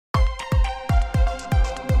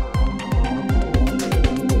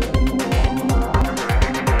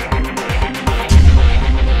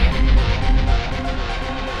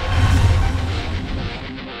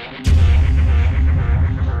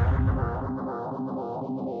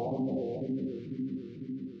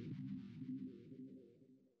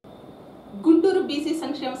Nellore BC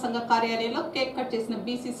సంక్షేమ సంఘ కార్యాలయంలో కేక్ కట్ చేసిన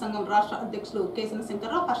బీసీ సంఘం రాష్ట్ర అధ్యక్షులు కేసన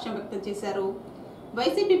శంకర్రావు హర్షం వ్యక్తం చేశారు.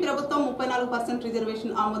 వైసీపీ ప్రభుత్వం 34%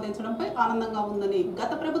 రిజర్వేషన్ ఆమోదించడంపై ఆనందంగా ఉందని,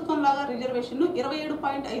 గత ప్రభుత్వం లాగా రిజర్వేషన్ను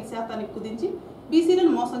 27.5% కుదించి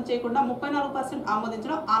బీసీలను మోసం చేయకుండా 34%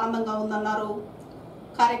 ఆమోదించడం ఆనందంగా ఉందన్నారు.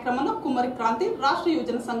 కార్యక్రమంలో కుమ్మరి క్రాంతి, రాష్ట్ర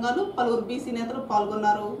యువజన సంఘాలు, పలువురు బీసీ నేతలు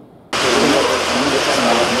పాల్గొన్నారు.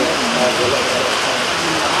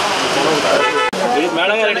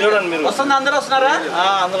 మేడం గారు చూడండి, మీరు వస్తుంది. అందరూ వస్తున్నారా?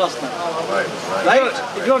 అందరూ వస్తున్నారు.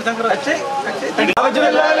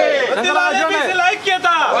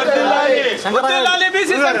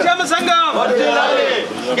 బీసీ సంక్షేమ సంఘం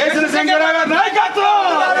కేసన శంకరరావు గారి నాయకత్వం,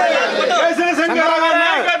 కేసన శంకరరావు గారి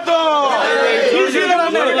నాయకత్వం,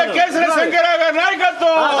 కేసన శంకరరావు గారి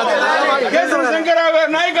నాయకత్వం, కేసన శంకరరావు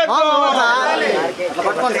గారి నాయకత్వం.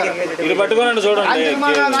 ఇది పట్టుకోనండి, చూడండి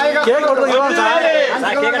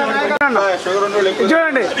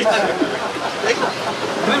చూడండి.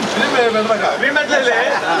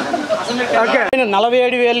 ఓకే,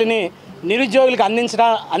 47,000ని నిరుద్యోగులకు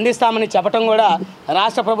అందిస్తామని చెప్పడం కూడా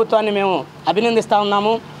రాష్ట్ర ప్రభుత్వాన్ని మేము అభినందిస్తూ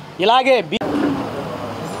ఉన్నాము. ఇలాగే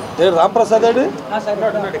రాంప్రసాద్ రెడ్డి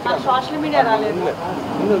సోషల్ మీడియా రాలేదు.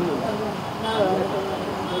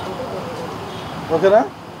 ఓకేనా?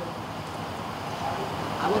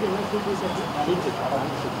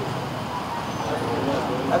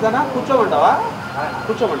 అదేనా? కూర్చోమంటావా?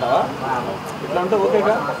 ఇట్లా ఉంటే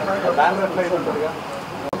ఓకేగా.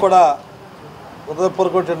 కూడా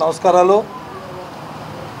హృదయపూర్వక నమస్కారాలు.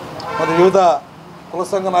 మరి వివిధ కుల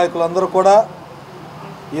సంఘ నాయకులందరూ కూడా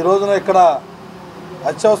ఈ రోజున ఇక్కడ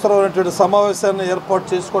అత్యవసరమైనటువంటి సమావేశాన్ని ఏర్పాటు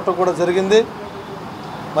చేసుకోవటం కూడా జరిగింది.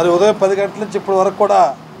 మరి ఉదయం 10 గంటల నుంచి ఇప్పటి వరకు కూడా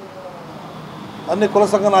అన్ని కుల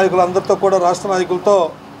సంఘ నాయకులందరితో కూడా రాష్ట్ర నాయకులతో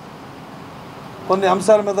కొన్ని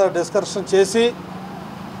అంశాల మీద డిస్కషన్ చేసి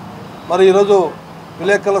మరి ఈరోజు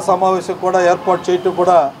విలేకరుల సమావేశం కూడా ఏర్పాటు చేయటం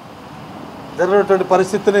కూడా జరిగినటువంటి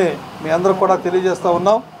పరిస్థితిని మీ అందరూ కూడా తెలియజేస్తూ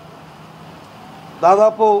ఉన్నాం.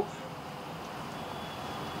 దాదాపు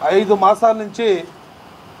 5 మాసాల నుంచి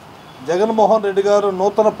జగన్మోహన్ రెడ్డి గారు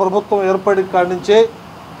నూతన ప్రభుత్వం ఏర్పడిన కాడి నుంచి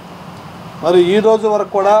మరి ఈ రోజు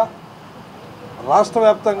వరకు కూడా రాష్ట్ర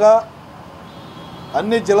వ్యాప్తంగా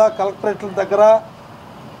అన్ని జిల్లా కలెక్టరేట్ల దగ్గర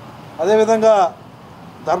అదేవిధంగా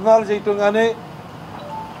ధర్నాలు చేయటం కానీ,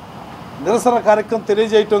 నిరసన కార్యక్రమం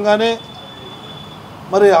తెలియజేయటం కానీ,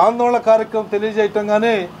 మరి ఆందోళన కార్యక్రమం తెలియజేయటం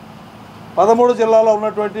కానీ 13 జిల్లాలో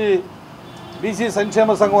ఉన్నటువంటి బీసీ సంక్షేమ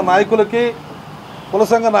సంఘం నాయకులకి, కుల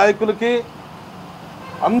సంఘ నాయకులకి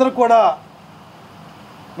అందరూ కూడా,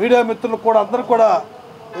 మీడియా మిత్రులకు కూడా అందరూ కూడా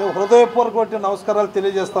మేము హృదయపూర్వక నమస్కారాలు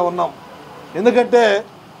తెలియజేస్తూ ఉన్నాం. ఎందుకంటే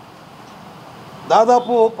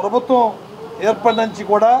దాదాపు ప్రభుత్వం ఏర్పడి నుంచి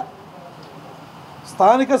కూడా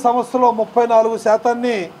స్థానిక సంస్థలో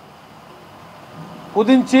 34%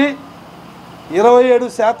 కుదించి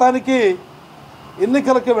 27%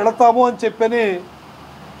 ఎన్నికలకి వెళతాము అని చెప్పని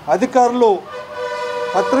అధికారులు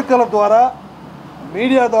పత్రికల ద్వారా,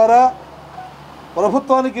 మీడియా ద్వారా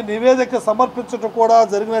ప్రభుత్వానికి నివేదిక సమర్పించడం కూడా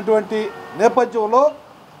జరిగినటువంటి నేపథ్యంలో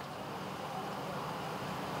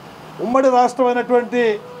ఉమ్మడి రాష్ట్రమైనటువంటి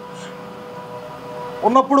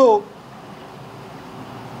ఉన్నప్పుడు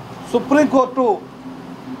సుప్రీంకోర్టు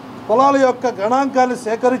కులాల యొక్క గణాంకాన్ని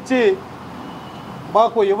సేకరించి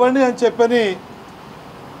మాకు ఇవ్వండి అని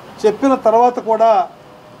చెప్పిన తర్వాత కూడా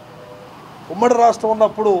ఉమ్మడి రాష్ట్రం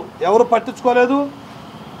ఉన్నప్పుడు ఎవరు పట్టించుకోలేదు,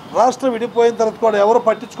 రాష్ట్రం విడిపోయిన తర్వాత కూడా ఎవరు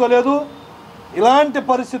పట్టించుకోలేదు. ఇలాంటి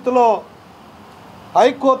పరిస్థితుల్లో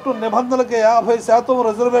హైకోర్టు నిబంధనలకి 50%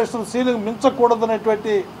 రిజర్వేషన్ సీలింగ్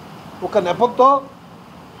మించకూడదనేటువంటి ఒక నెపంతో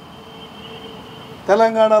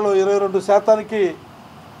తెలంగాణలో 22%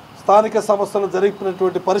 స్థానిక సంస్థలు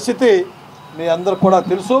జరిగినటువంటి పరిస్థితి మీ అందరూ కూడా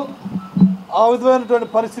తెలుసు. ఆ విధమైనటువంటి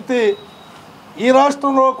పరిస్థితి ఈ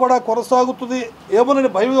రాష్ట్రంలో కూడా కొనసాగుతుంది ఏమోనని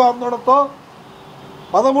భయం ఆందోళనతో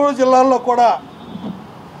 13 జిల్లాల్లో కూడా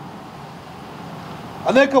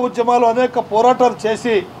అనేక ఉద్యమాలు, అనేక పోరాటాలు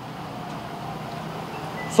చేసి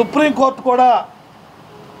సుప్రీంకోర్టు కూడా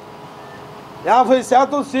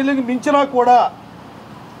 50% సీలింగ్ మించినా కూడా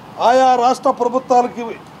ఆయా రాష్ట్ర ప్రభుత్వాలకి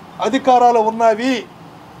అధికారాలు ఉన్నవి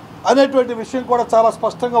అనేటువంటి విషయం కూడా చాలా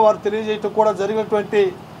స్పష్టంగా వారు తెలియజేయటం కూడా జరిగినటువంటి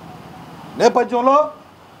నేపథ్యంలో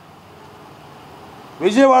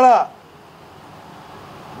విజయవాడ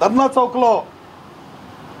ధర్నా చౌక్లో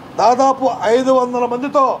దాదాపు 500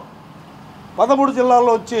 మందితో 13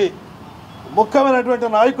 జిల్లాల్లో వచ్చి ముఖ్యమైనటువంటి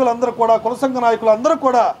నాయకులందరూ కూడా, కుల సంఘ నాయకులందరూ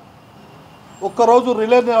కూడా ఒక్కరోజు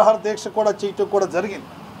రిలే నిరాహార దీక్ష కూడా చేయటం కూడా జరిగింది.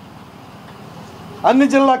 అన్ని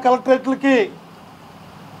జిల్లా కలెక్టరేట్లకి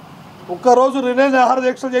ఒక్కరోజు రిలే నిరాహార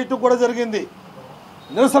దీక్ష చేయటం కూడా జరిగింది.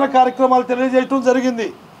 నిరసన కార్యక్రమాలు తెలియజేయటం జరిగింది.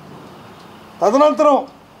 తదనంతరం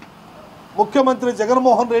ముఖ్యమంత్రి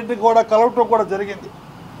జగన్మోహన్ రెడ్డిని కూడా కలవటం కూడా జరిగింది.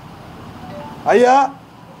 అయ్యా,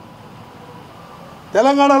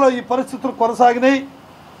 తెలంగాణలో ఈ పరిస్థితులు కొనసాగినాయి.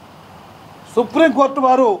 సుప్రీంకోర్టు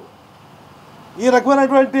వారు ఈ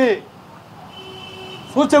రకమైనటువంటి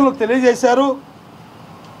సూచనలు తెలియజేశారు.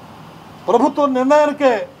 ప్రభుత్వం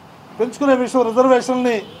నిర్ణయానికే పెంచుకునే విషయం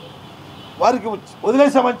రిజర్వేషన్ని వారికి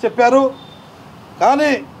వదిలేశామని చెప్పారు.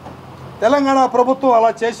 కానీ తెలంగాణ ప్రభుత్వం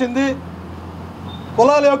అలా చేసింది.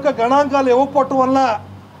 కులాల యొక్క గణాంకాలు ఇవ్వకపోవటం వల్ల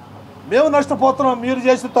మేము నష్టపోతున్నాం, మీరు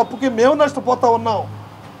చేసిన తప్పుకి మేము నష్టపోతూ ఉన్నాం.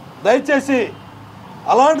 దయచేసి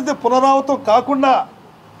అలాంటిది పునరావృతం కాకుండా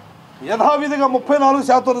యథావిధిగా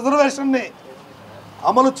 34% రిజర్వేషన్ని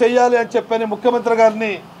అమలు చేయాలి అని చెప్పని ముఖ్యమంత్రి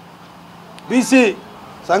గారిని బీసీ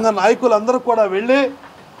సంఘ నాయకులందరూ కూడా వెళ్ళి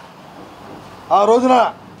ఆ రోజున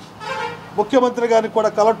ముఖ్యమంత్రి గారిని కూడా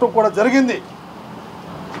కలవటం కూడా జరిగింది.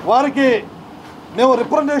 వారికి మేము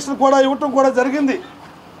రిప్రజెంటేషన్ కూడా ఇవ్వటం కూడా జరిగింది.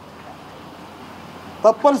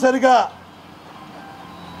 తప్పనిసరిగా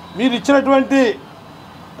మీరు ఇచ్చినటువంటి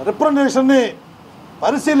రిప్రజెంటేషన్ని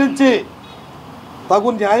పరిశీలించి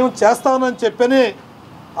తగు న్యాయం చేస్తానని చెప్పని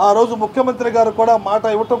ఆ రోజు ముఖ్యమంత్రి గారు కూడా మాట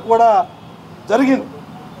ఇవ్వటం కూడా జరిగింది.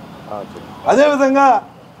 అదేవిధంగా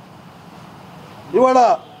ఇవాళ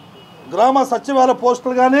గ్రామ సచివాలయ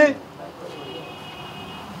పోస్టులు కానీ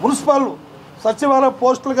మున్సిపల్ సచివాలయ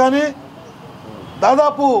పోస్టులు కానీ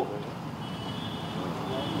దాదాపు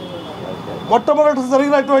మొట్టమొదటి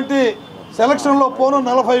జరిగినటువంటి సెలక్షన్లో పోను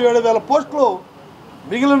 47,000 పోస్టులు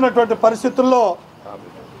మిగిలినటువంటి పరిస్థితుల్లో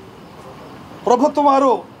ప్రభుత్వం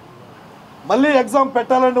వారు మళ్ళీ ఎగ్జామ్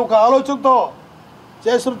పెట్టాలని ఒక ఆలోచనతో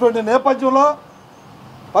చేసినటువంటి నేపథ్యంలో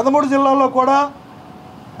 13 జిల్లాల్లో కూడా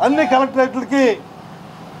అన్ని కలెక్టరేట్లకి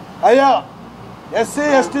అయ్యా ఎస్సీ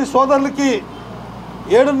ఎస్టీ సోదరులకి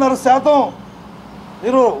 7.5%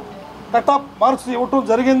 మీరు కటాఫ్ మార్క్స్ ఇవ్వటం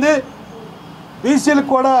జరిగింది. బీసీలకు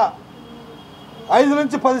కూడా 5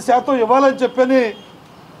 నుంచి 10% ఇవ్వాలని చెప్పని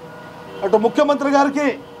అటు ముఖ్యమంత్రి గారికి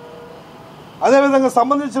అదేవిధంగా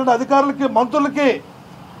సంబంధించిన అధికారులకి మంత్రులకి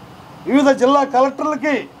వివిధ జిల్లా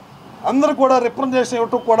కలెక్టర్లకి అందరూ కూడా రిప్రజెంటేషన్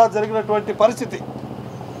ఇవ్వటం కూడా జరిగినటువంటి పరిస్థితి.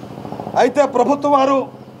 అయితే ప్రభుత్వం వారు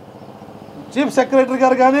చీఫ్ సెక్రటరీ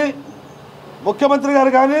గారు కానీ ముఖ్యమంత్రి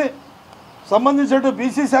గారు కానీ సంబంధించిన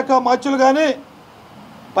బీసీ శాఖ మార్చులు కానీ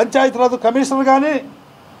పంచాయతీరాజ్ కమిషనర్ కానీ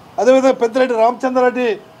అదేవిధంగా పెద్దిరెడ్డి రామచంద్రారెడ్డి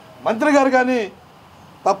మంత్రి గారు కానీ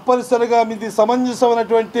తప్పనిసరిగా మీది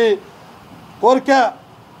సమంజసమైనటువంటి కోరిక,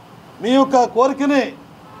 మీ యొక్క కోరికని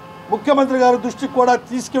ముఖ్యమంత్రి గారి దృష్టికి కూడా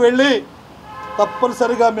తీసుకువెళ్ళి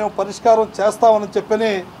తప్పనిసరిగా మేము పరిష్కారం చేస్తామని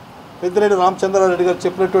చెప్పని పెద్దిరెడ్డి రామచంద్రారెడ్డి గారు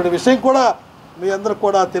చెప్పినటువంటి విషయం కూడా మీ అందరూ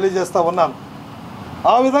కూడా తెలియజేస్తూ ఉన్నాను.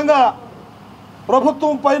 ఆ విధంగా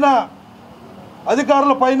ప్రభుత్వం పైన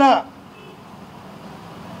అధికారుల పైన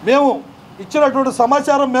మేము ఇచ్చినటువంటి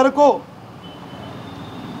సమాచారం మేరకు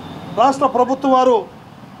రాష్ట్ర ప్రభుత్వం వారు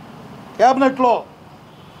క్యాబినెట్లో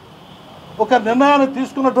ఒక నిర్ణయాన్ని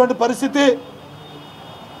తీసుకున్నటువంటి పరిస్థితి.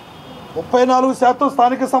 34%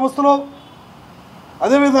 స్థానిక సంస్థలు,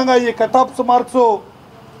 అదేవిధంగా ఈ కటాఫ్ మార్క్స్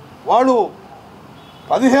వాళ్ళు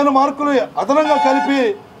 15 మార్కులు అదనంగా కలిపి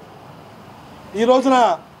ఈ రోజున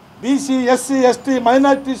బీసీ ఎస్సీ ఎస్టీ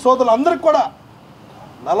మైనారిటీ సోదరులు అందరికీ కూడా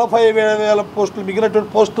 40,000 పోస్టులు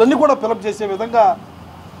మిగిలినటువంటి పోస్టులన్నీ కూడా ఫిలప్ చేసే విధంగా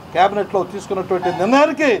క్యాబినెట్లో తీసుకున్నటువంటి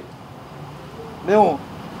నిర్ణయానికి మేము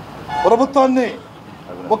ప్రభుత్వాన్ని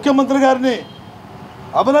ముఖ్యమంత్రి గారిని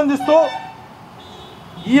అభినందిస్తూ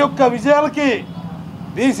ఈ యొక్క విజయాలకి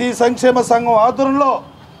బీసీ సంక్షేమ సంఘం ఆధ్వర్యంలో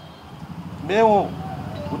మేము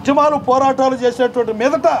ఉద్యమాలు పోరాటాలు చేసేటువంటి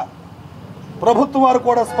మీదట ప్రభుత్వం వారు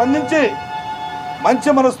కూడా స్పందించి మంచి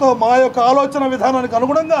మనసుతో మా యొక్క ఆలోచన విధానానికి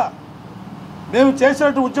అనుగుణంగా మేము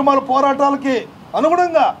చేసినటువంటి ఉద్యమాలు పోరాటాలకి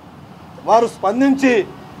అనుగుణంగా వారు స్పందించి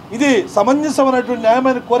ఇది సమంజసమైనటువంటి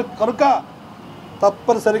న్యాయమైన కోరిక కనుక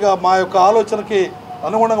తప్పనిసరిగా మా యొక్క ఆలోచనకి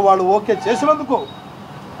అనుగుణంగా వాళ్ళు ఓకే చేసినందుకు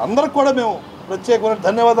అందరికి కూడా మేము ప్రత్యేకమైన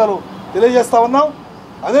ధన్యవాదాలు తెలియజేస్తూ ఉన్నాం.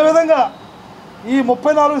 అదేవిధంగా ఈ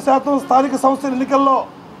 34% స్థానిక సంస్థల ఎన్నికల్లో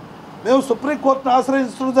మేము సుప్రీంకోర్టును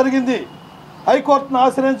ఆశ్రయించడం జరిగింది, హైకోర్టును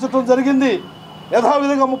ఆశ్రయించడం జరిగింది.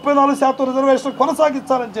 యథావిధిగా 34% రిజర్వేషన్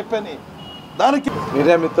కొనసాగించాలని చెప్పని దానికి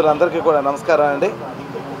మీడియా మిత్రులందరికీ కూడా నమస్కారం అండి.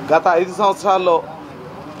 గత 5 సంవత్సరాల్లో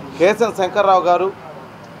కేసన్ శంకర్రావు గారు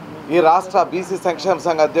ఈ రాష్ట్ర బీసీ సంక్షేమ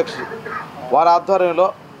సంఘ అధ్యక్షుడు వారి ఆధ్వర్యంలో,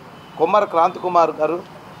 కుమ్మర క్రాంతి కుమార్ గారు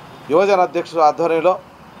యువజన అధ్యక్షుడు ఆధ్వర్యంలో,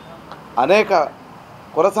 అనేక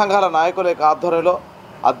కుల సంఘాల నాయకుల యొక్క ఆధ్వర్యంలో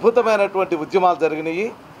అద్భుతమైనటువంటి ఉద్యమాలు జరిగినాయి.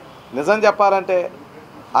 నిజం చెప్పాలంటే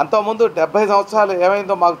అంతకుముందు 70 సంవత్సరాలు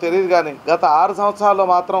ఏమైందో మాకు తెలియదు, కానీ గత 6 సంవత్సరాల్లో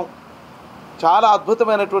మాత్రం చాలా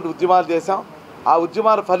అద్భుతమైనటువంటి ఉద్యమాలు చేశాం. ఆ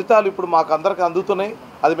ఉద్యమాల ఫలితాలు ఇప్పుడు మాకు అందరికీ అందుతున్నాయి.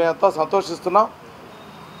 అది మేము ఎంతో సంతోషిస్తున్నాం.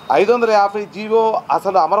 550 జీవో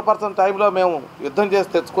అసలు అమలుపరచని టైంలో మేము యుద్ధం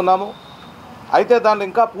చేసి తెచ్చుకున్నాము. అయితే దాన్ని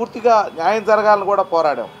ఇంకా పూర్తిగా న్యాయం జరగాలని కూడా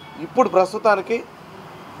పోరాడాం. ఇప్పుడు ప్రస్తుతానికి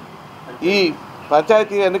ఈ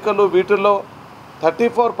పంచాయతీ ఎన్నికలు వీటిల్లో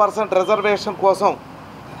 34% రిజర్వేషన్ కోసం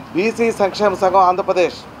బీసీ సంక్షేమ సంఘం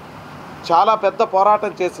ఆంధ్రప్రదేశ్ చాలా పెద్ద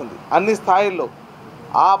పోరాటం చేసింది అన్ని స్థాయిల్లో.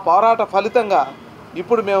 ఆ పోరాట ఫలితంగా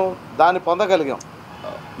ఇప్పుడు మేము దాన్ని పొందగలిగాం.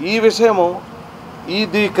 ఈ విషయము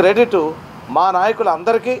ఇది క్రెడిట్ మా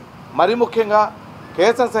నాయకులందరికీ, మరి ముఖ్యంగా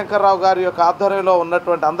కేశవ శంకర్రావు గారి యొక్క ఆధ్వర్యంలో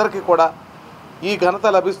ఉన్నటువంటి అందరికీ కూడా ఈ ఘనత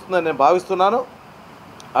లభిస్తుందని నేను భావిస్తున్నాను.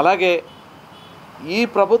 అలాగే ఈ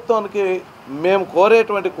ప్రభుత్వానికి మేము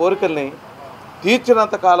కోరేటువంటి కోరికల్ని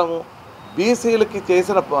తీర్చినంత కాలము, బీసీలకి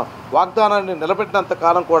చేసిన వాగ్దానాన్ని నిలబెట్టినంత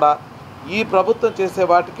కాలం కూడా ఈ ప్రభుత్వం చేసే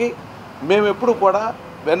వాటికి మేము ఎప్పుడు కూడా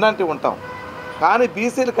వెన్నంటి ఉంటాం. కానీ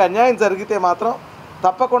బీసీలకు అన్యాయం జరిగితే మాత్రం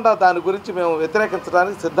తప్పకుండా దాని గురించి మేము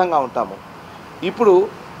వ్యతిరేకించడానికి సిద్ధంగా ఉంటాము. ఇప్పుడు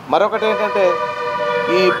మరొకటి ఏంటంటే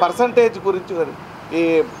ఈ పర్సంటేజ్ గురించి, ఈ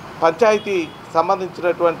పంచాయతీ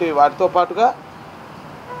సంబంధించినటువంటి వాటితో పాటుగా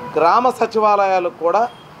గ్రామ సచివాలయాలకు కూడా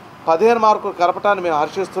 15 మార్కులు కలపటాన్ని మేము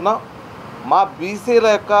హర్షిస్తున్నాం. మా బీసీల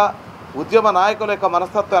యొక్క ఉద్యమ నాయకుల యొక్క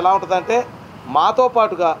మనస్తత్వం ఎలా ఉంటుందంటే, మాతో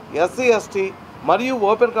పాటుగా ఎస్సీ ఎస్టీ మరియు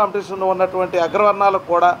ఓపెన్ కాంపిటీషన్లో ఉన్నటువంటి అగ్రవర్ణాలకు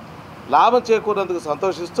కూడా లాభం చేకూరేందుకు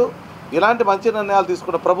సంతోషిస్తూ ఇలాంటి మంచి నిర్ణయాలు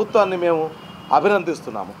తీసుకున్న ప్రభుత్వాన్ని మేము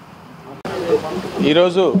అభినందిస్తున్నాము.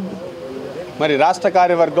 ఈరోజు మరి రాష్ట్ర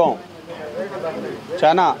కార్యవర్గం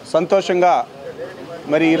చాలా సంతోషంగా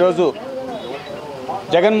మరి ఈరోజు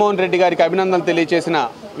జగన్మోహన్ రెడ్డి గారికి అభినందనలు తెలియజేసిన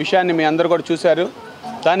విషయాన్ని మీ అందరూ కూడా చూశారు.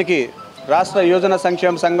 దానికి రాష్ట్ర యువజన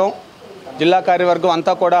సంక్షేమ సంఘం జిల్లా కార్యవర్గం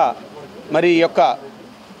అంతా కూడా మరి ఈ యొక్క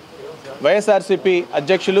వైఎస్ఆర్సీపీ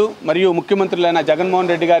అధ్యక్షులు మరియు ముఖ్యమంత్రులైన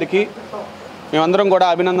జగన్మోహన్ రెడ్డి గారికి మేమందరం కూడా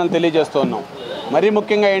అభినందనలు తెలియజేస్తూ ఉన్నాం. మరీ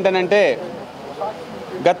ముఖ్యంగా ఏంటనంటే,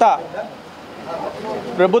 గత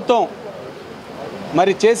ప్రభుత్వం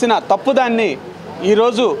మరి చేసిన తప్పుదాన్ని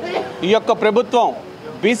ఈరోజు ఈ యొక్క ప్రభుత్వం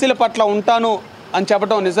బీసీల పట్ల ఉంటాను అని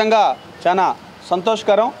చెప్పడం నిజంగా చాలా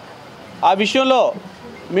సంతోషకరం. ఆ విషయంలో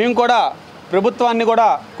మేము కూడా ప్రభుత్వాన్ని కూడా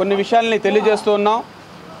కొన్ని విషయాలని తెలియజేస్తూ ఉన్నాం.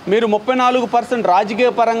 మీరు 34% రాజకీయ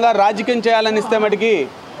పరంగా రాజకీయం చేయాలని ఇస్తే మటుకి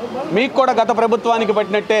మీకు కూడా గత ప్రభుత్వానికి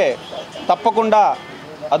పట్టినట్టే తప్పకుండా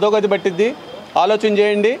అధోగతి పట్టిద్ది. ఆలోచన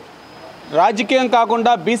చేయండి. రాజకీయం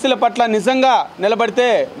కాకుండా బీసీల పట్ల నిజంగా నిలబడితే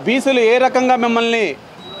బీసీలు ఏ రకంగా మిమ్మల్ని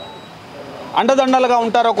అండదండలుగా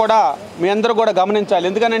ఉంటారో కూడా మీ అందరూ కూడా గమనించాలి.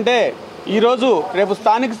 ఎందుకనంటే ఈరోజు రేపు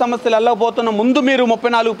స్థానిక సమస్యలు వెళ్ళకపోతున్న ముందు మీరు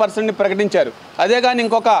 34%ని ప్రకటించారు. అదే కానీ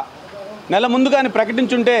ఇంకొక నెల ముందు కానీ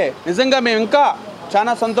ప్రకటించుంటే నిజంగా మేము ఇంకా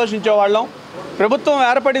చాలా సంతోషించేవాళ్ళం. ప్రభుత్వం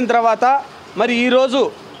ఏర్పడిన తర్వాత మరి ఈరోజు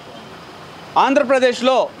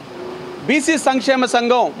ఆంధ్రప్రదేశ్లో బీసీ సంక్షేమ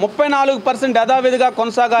సంఘం 34% యథావిధిగా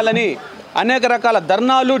కొనసాగాలని అనేక రకాల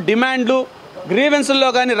ధర్నాలు, డిమాండ్లు, గ్రీవెన్సుల్లో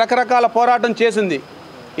కానీ రకరకాల పోరాటం చేసింది.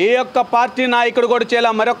 ఏ ఒక్క పార్టీ నాయకుడు కూడా చేయాల.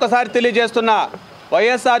 మరొక్కసారి తెలియజేస్తున్నా,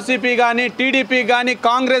 వైఎస్ఆర్సీపీ కానీ, టీడీపీ కానీ,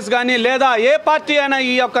 కాంగ్రెస్ కానీ, లేదా ఏ పార్టీ అయినా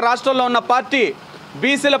ఈ యొక్క రాష్ట్రంలో ఉన్న పార్టీ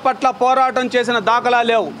బీసీల పట్ల పోరాటం చేసిన దాఖలా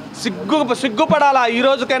లేవు. సిగ్గుపడాలా ఈ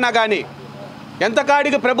రోజుకైనా కానీ.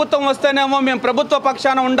 ఎంతకాడికి ప్రభుత్వం వస్తేనేమో మేము ప్రభుత్వ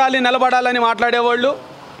పక్షాన ఉండాలి, నిలబడాలని మాట్లాడేవాళ్ళు.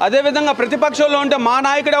 అదేవిధంగా ప్రతిపక్షంలో ఉంటే మా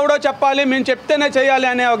నాయకుడు ఎవడో చెప్పాలి, మేము చెప్తేనే చేయాలి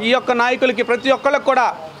అనే ఈ యొక్క నాయకులకి, ప్రతి ఒక్కళ్ళకి కూడా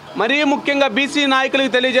మరీ ముఖ్యంగా బీసీ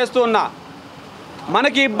నాయకులకి తెలియజేస్తూ ఉన్నా,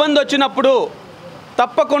 మనకి ఇబ్బంది వచ్చినప్పుడు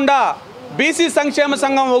తప్పకుండా బీసీ సంక్షేమ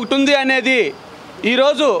సంఘం ఒకటి ఉంది అనేది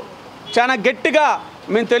ఈరోజు చాలా గట్టిగా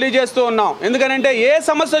మేము తెలియజేస్తూ ఉన్నాం. ఎందుకంటే ఏ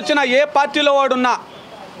సమస్య వచ్చినా, ఏ పార్టీలో వాడున్నా,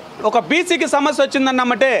 ఒక బీసీకి సమస్య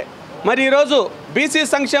వచ్చిందన్నమంటే మరి ఈరోజు బీసీ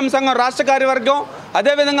సంక్షేమ సంఘం రాష్ట్ర కార్యవర్గం,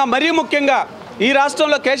 అదేవిధంగా మరీ ముఖ్యంగా ఈ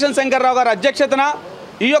రాష్ట్రంలో కేశవ శంకర్రావు గారి అధ్యక్షతన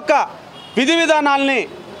ఈ యొక్క విధి విధానాల్ని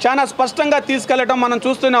చాలా స్పష్టంగా తీసుకెళ్లడం మనం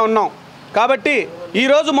చూస్తూనే ఉన్నాం. కాబట్టి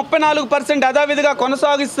ఈరోజు 34% యథావిధిగా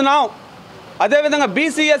కొనసాగిస్తున్నాం. అదేవిధంగా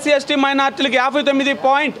బీసీ, ఎస్సీ, ఎస్టీ మైనార్టీలకి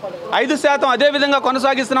 59.5% అదేవిధంగా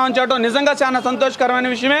కొనసాగిస్తున్నామని చెప్పడం నిజంగా చాలా సంతోషకరమైన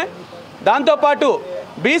విషయమే. దాంతోపాటు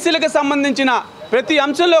బీసీలకు సంబంధించిన ప్రతి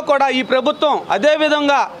అంశంలో కూడా ఈ ప్రభుత్వం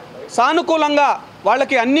అదేవిధంగా సానుకూలంగా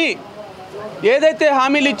వాళ్ళకి అన్నీ ఏదైతే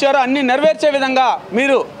హామీలు ఇచ్చారో అన్నీ నెరవేర్చే విధంగా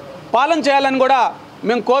మీరు పాలన చేయాలని కూడా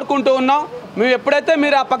మేము కోరుకుంటూ ఉన్నాం. మేము ఎప్పుడైతే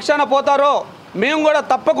మీరు ఆ పక్షాన పోతారో మేము కూడా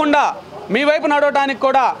తప్పకుండా మీ వైపు నడవడానికి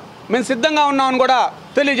కూడా మేము సిద్ధంగా ఉన్నామని కూడా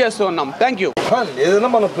తెలియజేస్తూ ఉన్నాం. Thank you. ఏదైనా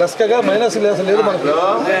మనం ప్లస్ గా మైనస్ లేదు మనకు.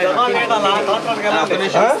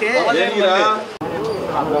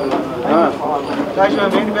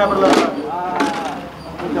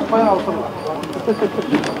 చెప్పైనా అవసరం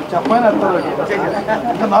చెప్పైనా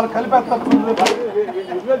ఇంకా 4 కలిపేస్తారు.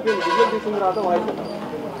 తీసిన తర్వాత వాయిస్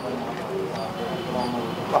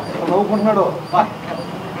నవ్వుకుంటున్నాడు.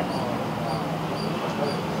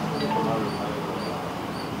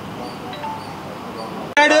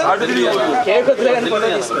 కేక్ వద్దులే కానీ ఫోటో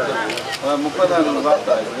తీసుకో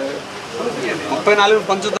 34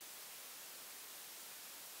 పంచుతా